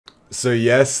So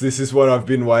yes, this is what I've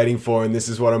been waiting for, and this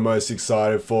is what I'm most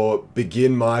excited for.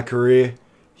 Begin my career.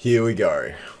 Here we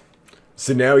go.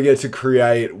 So now we get to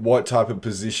create what type of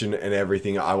position and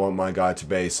everything I want my guy to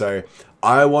be. So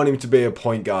I want him to be a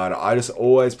point guard. I just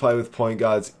always play with point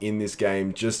guards in this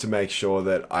game just to make sure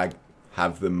that I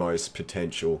have the most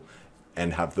potential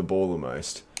and have the ball the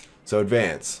most. So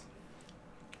advance.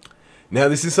 Now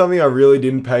this is something I really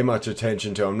didn't pay much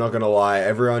attention to. I'm not going to lie.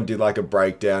 Everyone did like a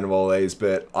breakdown of all these,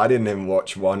 but I didn't even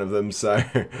watch one of them. So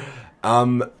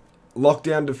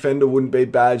lockdown defender wouldn't be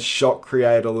bad. Shot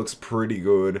creator looks pretty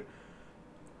good.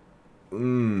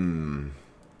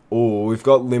 Oh, we've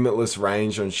got limitless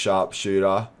range on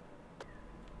sharpshooter.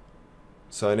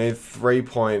 So I need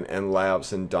 3-point and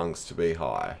layups and dunks to be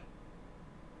high.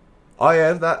 Oh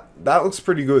yeah, that looks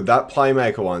pretty good. That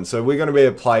playmaker one. So we're going to be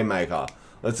a playmaker.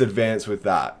 Let's advance with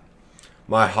that.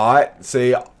 My height,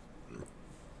 see,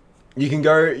 you can be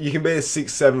a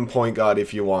 6-7 point guard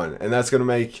if you want, and that's going to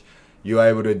make you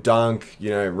able to dunk,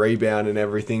 you know, rebound and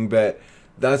everything, but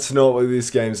that's not what this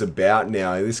game's about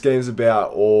now. This game's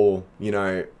about all, you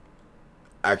know,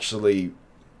 actually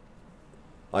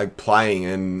like playing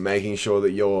and making sure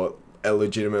that you're a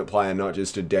legitimate player, not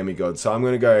just a demigod. So I'm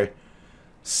going to go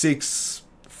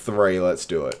 6'3", let's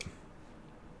do it.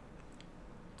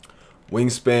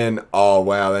 Wingspan, oh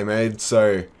wow, they made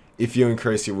so if you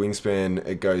increase your wingspan,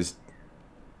 it goes.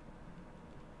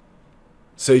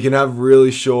 So you can have really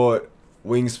short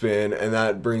wingspan and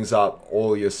that brings up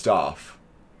all your stuff.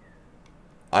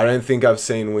 I don't think I've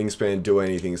seen wingspan do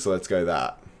anything, so let's go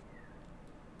that.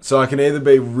 So I can either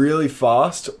be really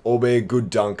fast or be a good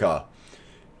dunker.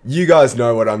 You guys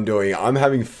know what I'm doing. I'm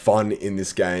having fun in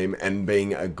this game and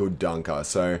being a good dunker.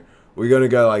 So we're going to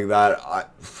go like that.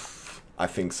 I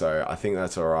think so. I think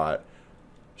that's all right.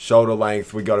 Shoulder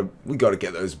length, we got to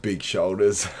get those big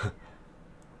shoulders.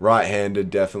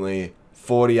 Right-handed, definitely.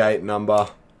 48 number.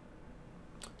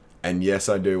 And yes,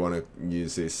 I do want to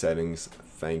use these settings.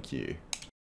 Thank you.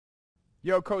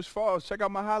 Yo, Coach Falls, check out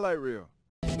my highlight reel.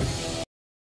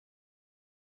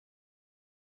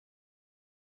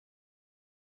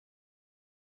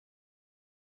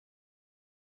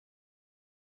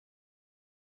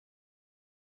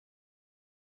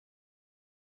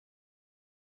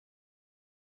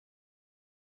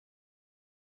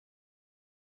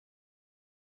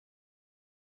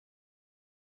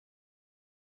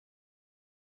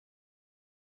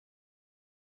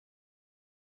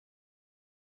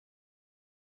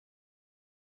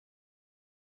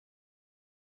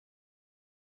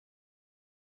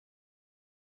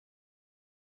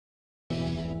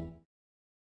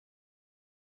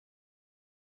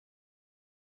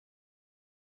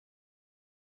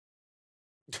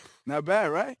 Not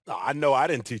bad, right? No, I know I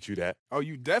didn't teach you that. Oh,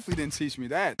 you definitely didn't teach me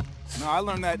that. No, I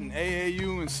learned that in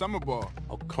AAU and summer ball.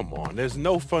 Oh, come on. There's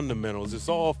no fundamentals. It's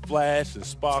all flash and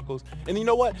sparkles. And you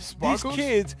know what? Sparkles? These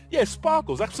kids, yeah,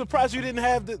 sparkles. I'm surprised you didn't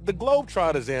have the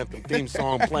Globetrotters anthem theme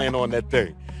song playing on that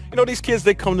thing. You know, these kids,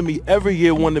 they come to me every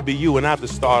year wanting to be you, and I have to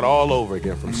start all over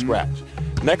again from scratch.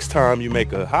 Next time you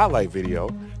make a highlight video,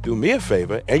 do me a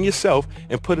favor and yourself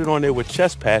and put it on there with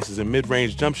chest passes and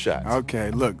mid-range jump shots.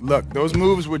 Okay, look, those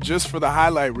moves were just for the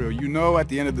highlight reel. You know, at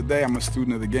the end of the day, I'm a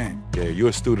student of the game. Yeah, you're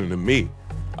a student of me.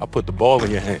 I'll put the ball in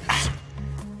your hands.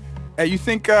 Hey, you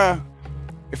think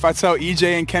if I tell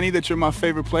EJ and Kenny that you're my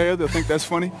favorite player, they'll think that's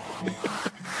funny?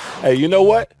 Hey, you know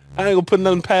what? I ain't gonna put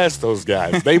nothing past those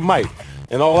guys. They might.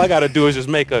 And all I gotta do is just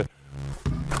make a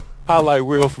highlight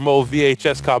reel from old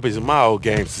VHS copies of my old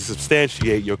games to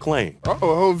substantiate your claim. Oh, a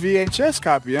whole VHS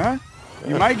copy, huh?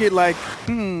 You might get like,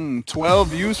 12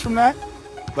 views from that.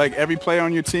 Like every player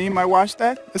on your team might watch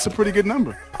that. That's a pretty good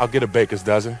number. I'll get a baker's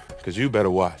dozen, because you better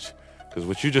watch. Because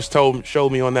what you just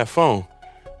showed me on that phone,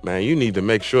 man, you need to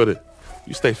make sure that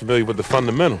you stay familiar with the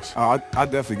fundamentals. Oh, I'll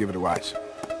definitely give it a watch.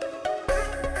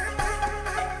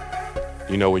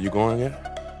 You know where you're going yet?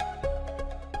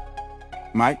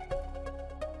 Mike?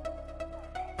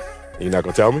 You're not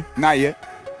gonna tell me? Not yet.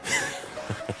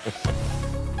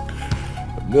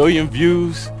 1 million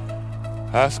views,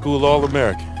 high school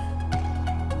All-American.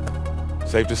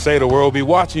 Safe to say the world will be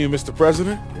watching you, Mr.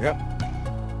 President. Yep.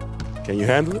 Can you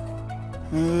handle it?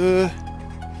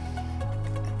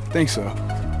 Think so.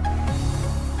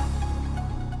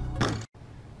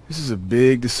 This is a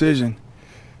big decision.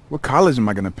 What college am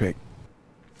I gonna pick?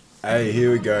 Hey,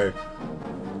 here we go.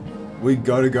 We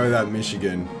gotta go that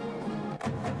Michigan.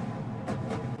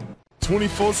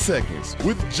 24 seconds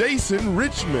with Jason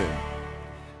Richmond.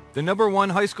 The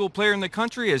 #1 high school player in the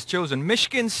country has chosen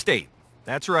Michigan State.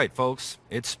 That's right, folks.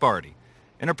 It's Sparty.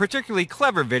 In a particularly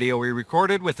clever video we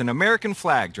recorded with an American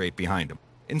flag draped behind him,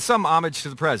 in some homage to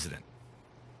the president.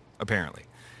 apparently.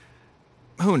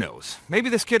 Who knows? Maybe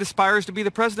this kid aspires to be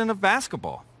the president of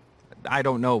basketball. I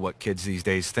don't know what kids these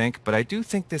days think, but I do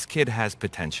think this kid has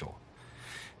potential.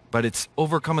 But it's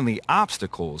overcoming the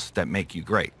obstacles that make you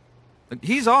great.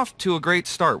 He's off to a great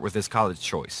start with his college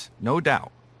choice, no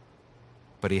doubt.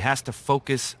 But he has to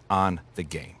focus on the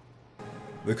game.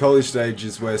 The college stage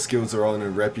is where skills are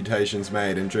honoured, reputations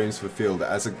made, and dreams fulfilled.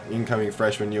 As an incoming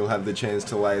freshman, you'll have the chance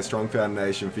to lay a strong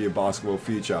foundation for your basketball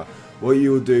future. What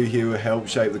you will do here will help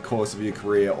shape the course of your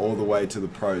career all the way to the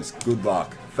pros. Good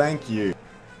luck. Thank you.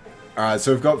 Alright,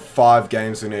 so we've got 5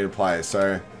 games we need to play,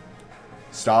 so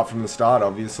start from the start,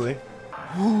 obviously.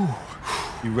 Whew.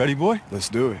 You ready, boy? Let's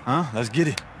do it. Huh? Let's get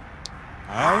it.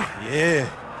 All right? Yeah.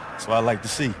 That's what I like to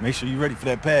see. Make sure you're ready for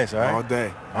that pass, all right? All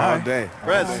day. All All right. day.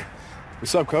 Press. All day.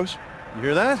 What's up, Coach? You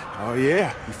hear that? Oh,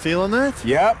 yeah. You feeling that?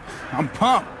 Yep. I'm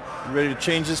pumped. You ready to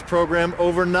change this program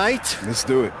overnight? Let's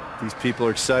do it. These people are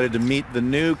excited to meet the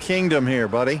new kingdom here,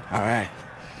 buddy. All right.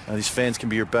 Now, these fans can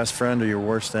be your best friend or your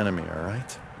worst enemy, all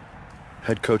right?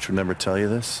 Head coach would never tell you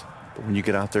this, but when you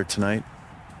get out there tonight,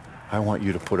 I want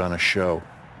you to put on a show.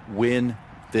 Win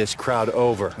this crowd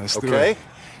over, Let's do okay? it.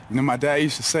 You know, my dad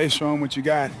used to say, show him what you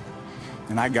got.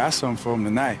 And I got something for him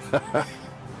tonight.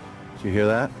 You hear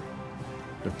that?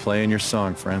 They're playing your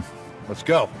song, friend. Let's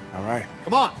go. All right.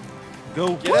 Come on.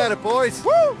 Go. Get at it, boys.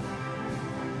 Woo!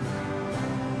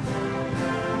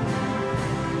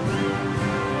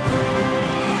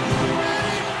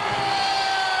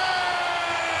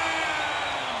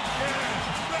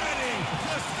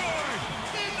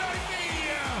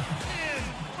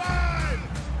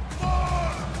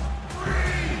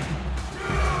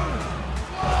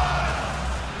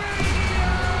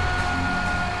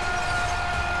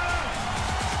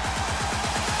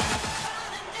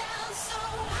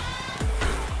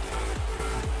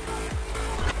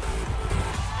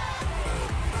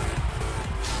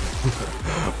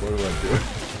 What do I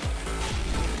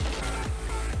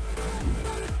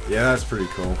do? Yeah, that's pretty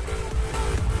cool.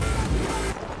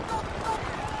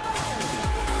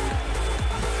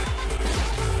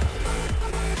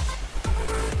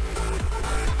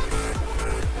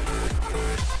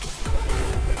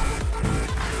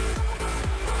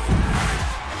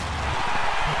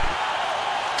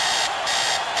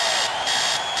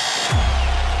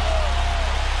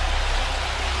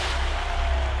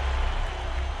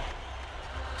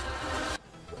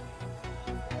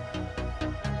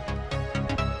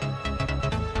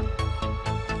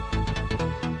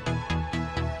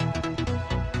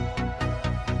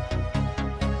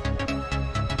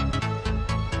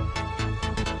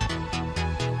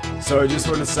 So I just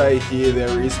want to say here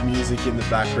there is music in the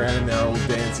background and they're all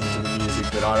dancing to the music,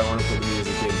 but I don't want to put the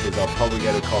music in because I'll probably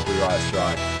get a copyright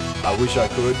strike. I wish I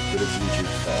could, but it's YouTube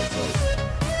style, so...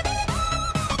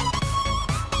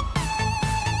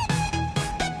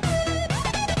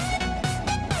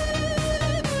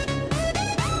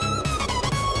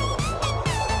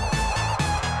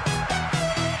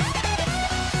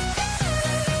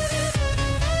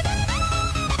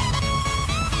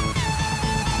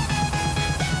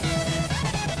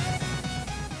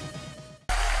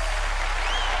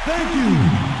 Thank you.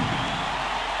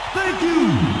 Thank you.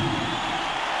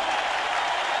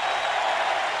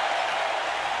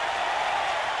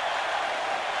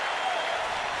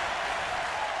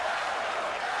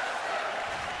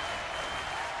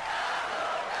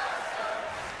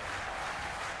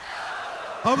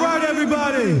 All right,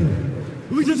 everybody.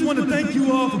 We just want to thank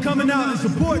you all for coming out and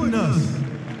supporting us.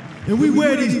 And we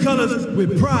wear these colors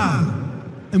with pride.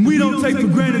 And we don't take for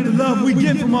granted the love we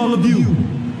get from all of you.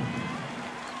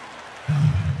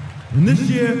 And this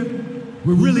year,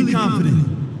 we're really confident.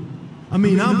 I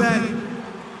mean, I'm back,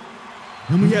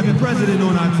 and we have the president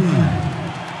on our team.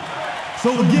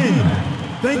 So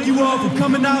again, thank you all for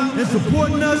coming out and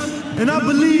supporting us, and I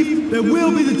believe that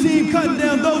we'll be the team cutting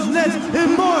down those nets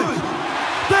in March.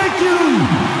 Thank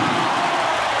you!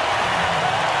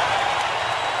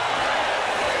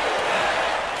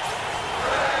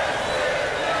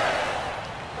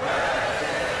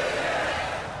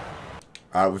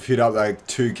 Alright, we've hit up like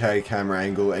 2K camera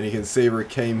angle and you can see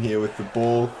Rakeem here with the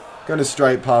ball. Going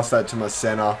straight past that to my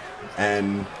center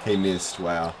and he missed,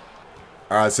 wow.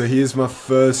 Alright, so here's my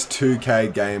first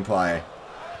 2K gameplay.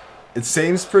 It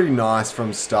seems pretty nice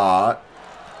from start.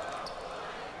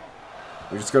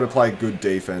 We just got to play good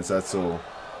defense, that's all.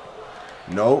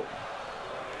 Nope.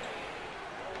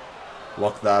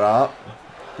 Lock that up.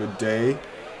 Good D.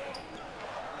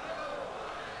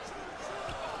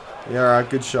 Yeah, alright,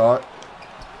 good shot.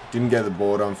 Didn't get the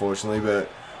board, unfortunately,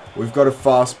 but we've got a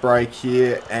fast break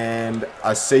here, and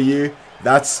I see you.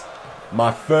 That's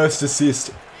my first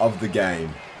assist of the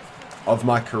game. of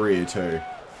my career too.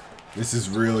 This is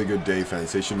really good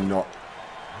defense. He should not...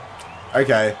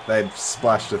 Okay, they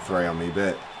splashed a 3 on me,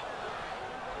 but...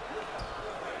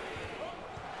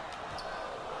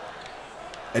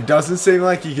 It doesn't seem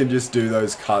like you can just do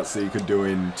those cuts that you could do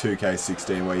in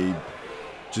 2K16 where you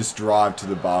just drive to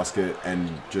the basket and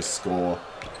just score.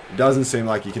 It doesn't seem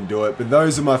like you can do it, but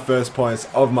those are my first points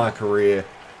of my career.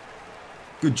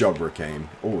 Good job, Rakeem.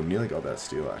 Oh, nearly got that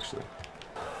steal, actually.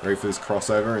 Ready for this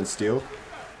crossover and steal?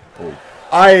 Oh.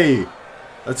 Aye!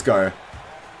 Let's go.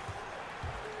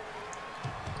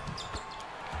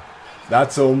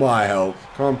 That's all my help.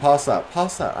 Come on, pass that.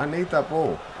 Pass that. I need that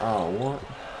ball. Oh, what?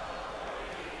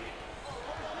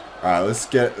 Alright, let's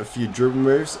get a few dribble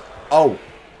moves. Oh!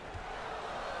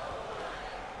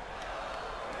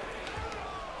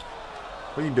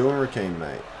 What are you doing, Rakeem,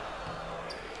 mate?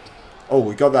 Oh,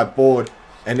 we got that board.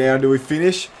 And now do we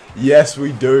finish? Yes,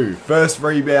 we do. First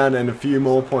rebound and a few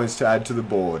more points to add to the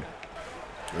board.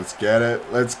 Let's get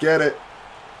it. Let's get it.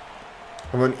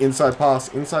 Come on, inside pass.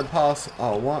 Inside pass.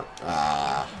 Oh, what?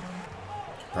 Ah.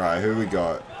 Alright, who we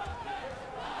got?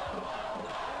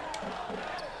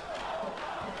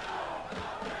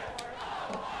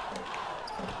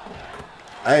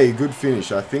 Hey, good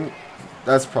finish. I think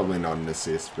that's probably not an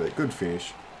assist, but good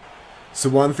finish. So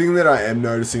one thing that I am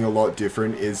noticing a lot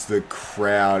different is the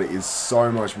crowd is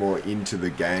so much more into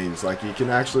the games. Like, you can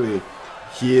actually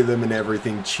hear them and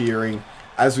everything cheering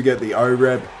as we get the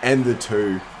O-Rep and the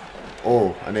 2.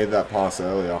 Oh, I needed that pass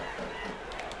earlier.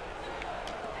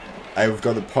 Hey, we've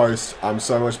got the post. I'm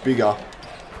so much bigger.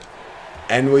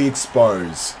 And we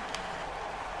expose.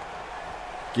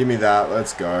 Give me that.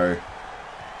 Let's go.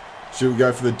 Should we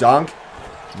go for the dunk?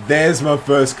 There's my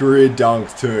first career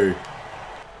dunk too.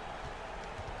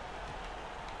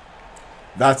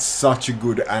 That's such a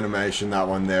good animation, that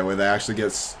one there, where they actually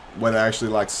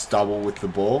like stubble with the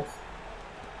ball.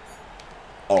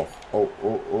 Oh,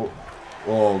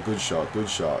 good shot, good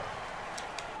shot.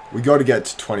 We got to get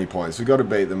to 20 points. We got to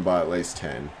beat them by at least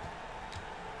 10.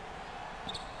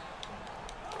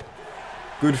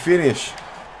 Good finish.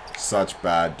 Such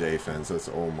bad defense. That's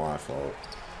all my fault.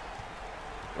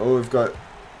 Oh, we've got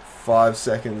 5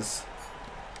 seconds.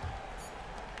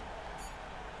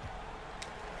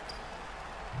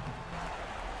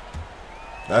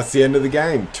 That's the end of the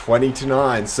game,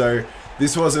 20-9. So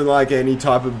this wasn't like any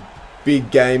type of big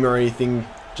game or anything,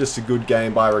 just a good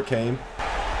game by Rakeem.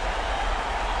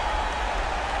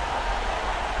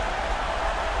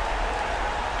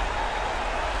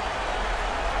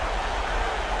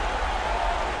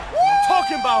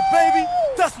 Talking about, baby.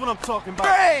 That's what I'm talking about.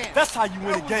 Man, that's how you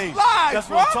win a game. Live, that's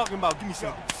bro. what I'm talking about. Give me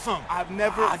some. I've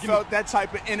never felt that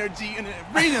type of energy in an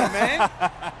arena, man.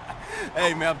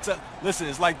 Hey, man, listen,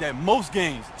 it's like that most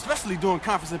games, especially during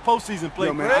conference and postseason play.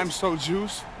 Yo, man, I'm so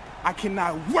juiced. I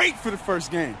cannot wait for the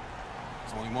first game.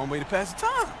 There's only one way to pass the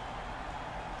time.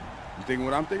 You thinking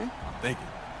what I'm thinking? I'm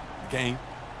thinking.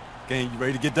 Game, you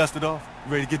ready to get dusted off?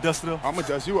 You ready to get dusted off? I'm gonna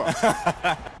dust you off.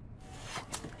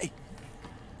 Hey.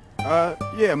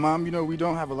 Yeah, Mom, you know, we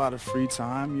don't have a lot of free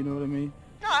time, you know what I mean?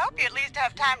 No, I hope you at least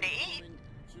have time to eat.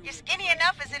 You're skinny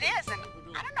enough as it is, and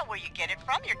I don't know where you get it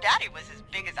from. Your daddy was as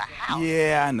big as a house.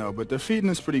 Yeah, I know, but the feeding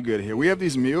is pretty good here. We have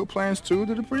these meal plans, too,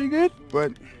 that are pretty good,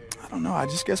 but I don't know. I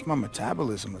just guess my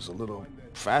metabolism is a little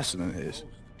faster than his.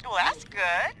 Well, that's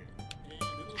good.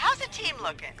 How's the team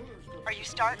looking? Are you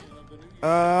starting?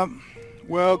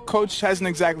 Well, Coach hasn't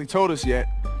exactly told us yet.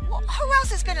 Well, who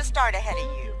else is going to start ahead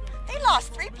of you? They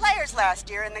lost 3 players last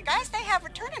year, and the guys they have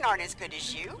returning aren't as good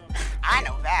as you. I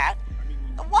know that.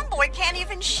 The one boy can't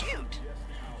even shoot.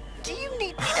 Do you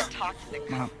need me to talk to the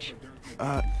coach?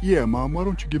 Yeah, Mom, why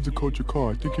don't you give the coach a call?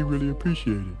 I think he'd really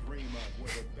appreciate it.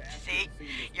 See,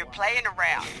 you're playing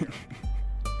around.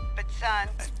 But son,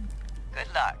 good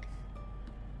luck.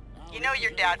 You know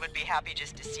your dad would be happy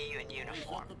just to see you in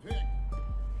uniform.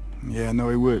 Yeah, I know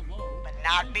he would. But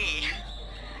not me.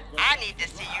 I need to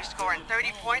see you scoring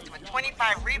 30 points with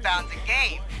 25 rebounds a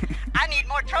game. I need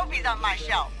more trophies on my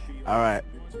shelf. All right.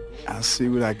 I'll see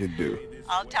what I can do.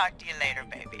 I'll talk to you later,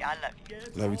 baby. I love you.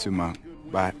 Love you too, Mom.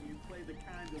 Bye.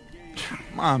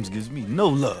 Moms gives me no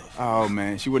love. Oh,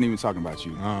 man. She wasn't even talking about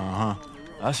you. Uh-huh.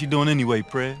 How's she doing anyway,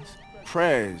 Prez?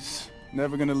 Prez.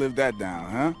 Never gonna live that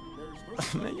down,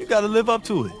 huh? Man, you gotta live up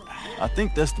to it. I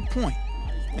think that's the point.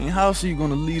 And how else are you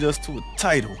gonna lead us to a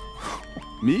title?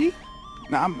 Me?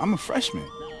 Nah, I'm a freshman.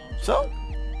 So?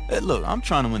 Hey, look, I'm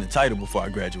trying to win a title before I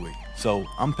graduate. So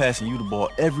I'm passing you the ball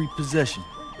every possession.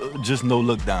 Just no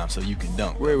look down so you can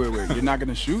dunk. Wait. You're not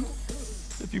gonna shoot?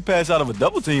 If you pass out of a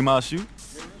double team, I'll shoot.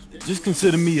 Just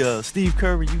consider me Steve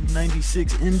Curry, you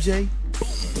 96 MJ.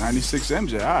 96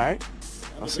 MJ, all right.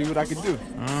 I'll see what I can do.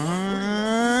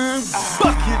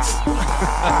 Buckets.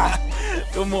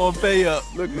 Come on, pay up.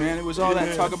 Look, man, it was all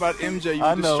that talk about MJ. You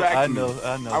I were know, distracting me.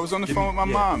 I know. I was on the phone with my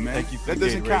mom, man. Thank you for That the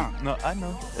doesn't Gatorade. count. No, I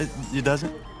know. It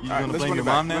doesn't? You All right, gonna let's blame run your it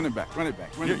back. mom now? Run it back. Run it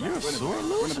back. Run it back. You're a sore Run it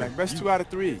loser. back. Best 2 out of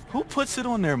 3. Who puts it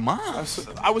on their mom?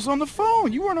 I was on the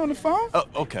phone. You weren't on the phone? Oh,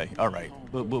 okay, all right.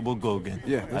 We'll go again.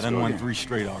 Yeah, I let's done go won again. 3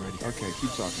 straight already. Okay, keep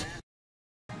talking.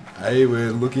 Hey,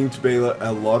 we're looking to be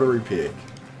a lottery pick.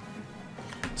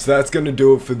 So that's going to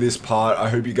do it for this part. I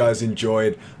hope you guys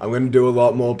enjoyed. I'm going to do a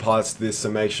lot more parts to this,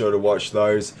 so make sure to watch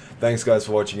those. Thanks guys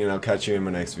for watching, and I'll catch you in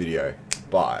my next video.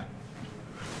 Bye.